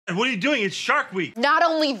And what are you doing? It's Shark Week. Not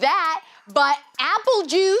only that, but apple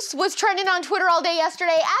juice was trending on Twitter all day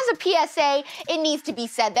yesterday. As a PSA, it needs to be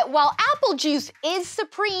said that while apple juice is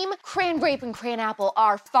supreme, cran grape and cran apple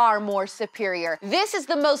are far more superior. This is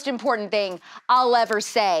the most important thing I'll ever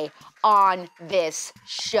say on this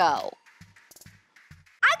show.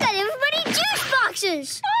 I got everybody juice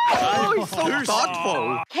boxes! Oh, so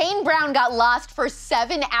thoughtful. Kane Brown got lost for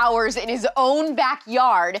 7 hours in his own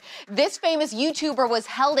backyard. This famous YouTuber was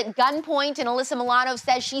held at gunpoint, and Alyssa Milano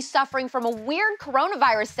says she's suffering from a weird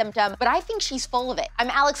coronavirus symptom, but I think she's full of it. I'm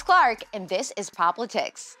AlexClark, and this is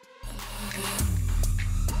POPlitics.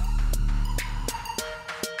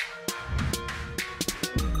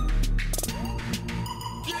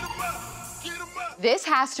 This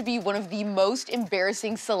has to be one of the most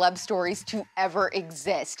embarrassing celeb stories to ever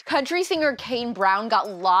exist. Country singer Kane Brown got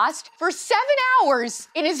lost for 7 hours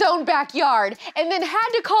in his own backyard and then had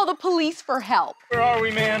to call the police for help. Where are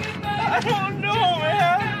we, man? I don't know,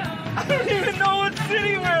 man. I don't even know what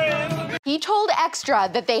city we're in. He told Extra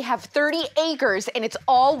that they have 30 acres and it's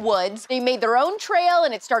all woods. They made their own trail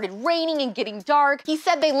and it started raining and getting dark. He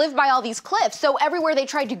said they live by all these cliffs, so everywhere they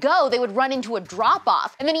tried to go, they would run into a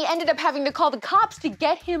drop-off. And then he ended up having to call the cops to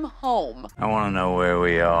get him home. I want to know where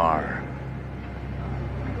we are.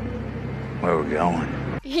 Where we're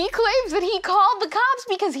going. He claims that he called the cops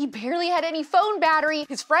because he barely had any phone battery.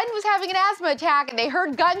 His friend was having an asthma attack and they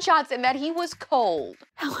heard gunshots and that he was cold.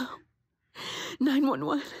 Hello,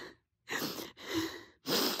 911.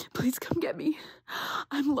 Please come get me.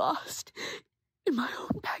 I'm lost in my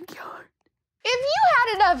own backyard. If you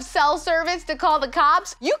had enough cell service to call the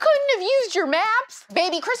cops, you couldn't have used your maps.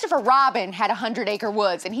 Baby Christopher Robin had 100-acre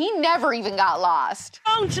woods and he never even got lost.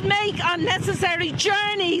 Don't make unnecessary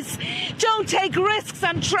journeys. Don't take risks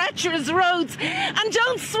on treacherous roads. And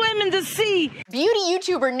don't swim in the sea. Beauty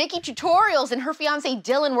YouTuber NikkieTutorials and her fiance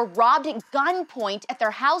Dylan were robbed at gunpoint at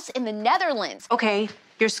their house in the Netherlands. Okay.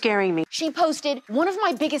 You're scaring me. She posted, "One of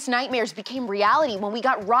my biggest nightmares became reality when we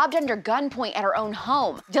got robbed under gunpoint at our own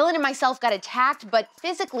home. Dylan and myself got attacked, but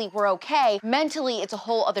physically we're okay. Mentally, it's a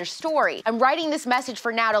whole other story. I'm writing this message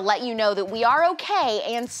for now to let you know that we are okay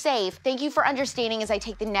and safe. Thank you for understanding as I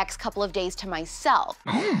take the next couple of days to myself."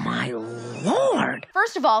 Oh my Lord.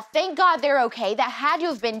 First of all, thank God they're okay. That had to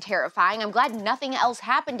have been terrifying. I'm glad nothing else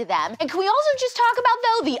happened to them. And can we also just talk about,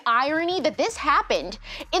 though, the irony that this happened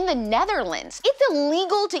in the Netherlands? It's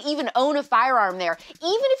illegal to even own a firearm there. Even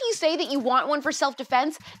if you say that you want one for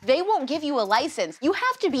self-defense, they won't give you a license. You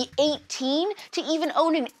have to be 18 to even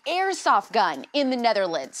own an airsoft gun in the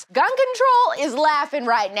Netherlands. Gun control is laughing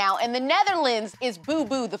right now, and the Netherlands is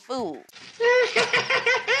boo-boo the fool.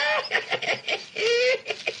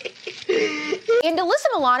 And Alyssa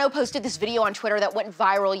Milano posted this video on Twitter that went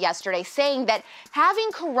viral yesterday saying that having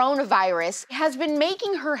coronavirus has been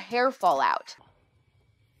making her hair fall out.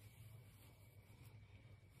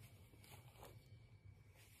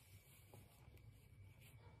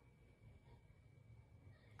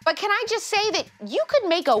 But can I just say that you could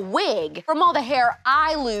make a wig from all the hair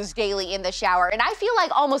I lose daily in the shower, and I feel like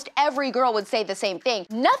almost every girl would say the same thing.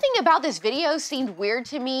 Nothing about this video seemed weird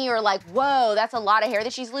to me or like, whoa, that's a lot of hair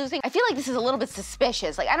that she's losing. I feel like this is a little bit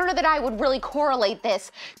suspicious. Like, I don't know that I would really correlate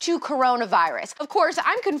this to coronavirus. Of course,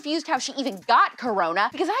 I'm confused how she even got corona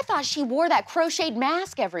because I thought she wore that crocheted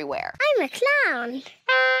mask everywhere. I'm a clown.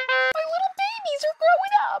 My little babies are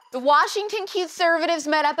growing up. The Washington CUTEservatives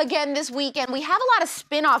met up again this weekend. We have a lot of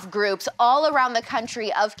spin-off groups all around the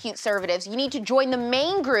country of CUTEservatives. You need to join the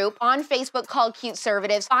main group on Facebook called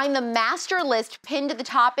CUTEservatives. Find the master list pinned to the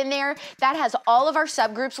top in there. That has all of our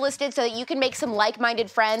subgroups listed so that you can make some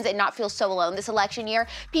like-minded friends and not feel so alone this election year.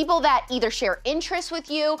 People that either share interests with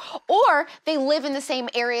you or they live in the same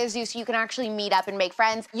area as you so you can actually meet up and make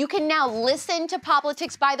friends. You can now listen to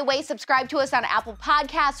POPlitics, by the way. Subscribe to us on Apple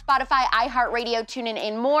Podcasts, Spotify, iHeartRadio, TuneIn,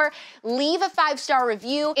 and more. Leave a 5-star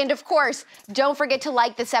review. And of course, don't forget to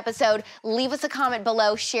like this episode. Leave us a comment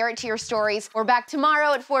below. Share it to your stories. We're back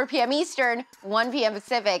tomorrow at 4 p.m. Eastern, 1 p.m.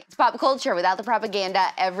 Pacific. It's pop culture without the propaganda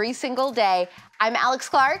every single day. I'm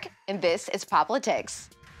AlexClark, and this is POPlitics.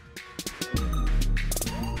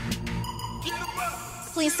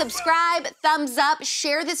 Please subscribe, thumbs up,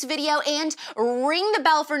 share this video, and ring the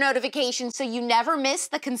bell for notifications so you never miss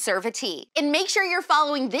the conservatee. And make sure you're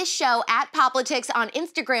following this show at POPlitics on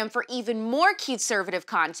Instagram for even more CUTEservative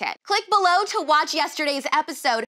content. Click below to watch yesterday's episode.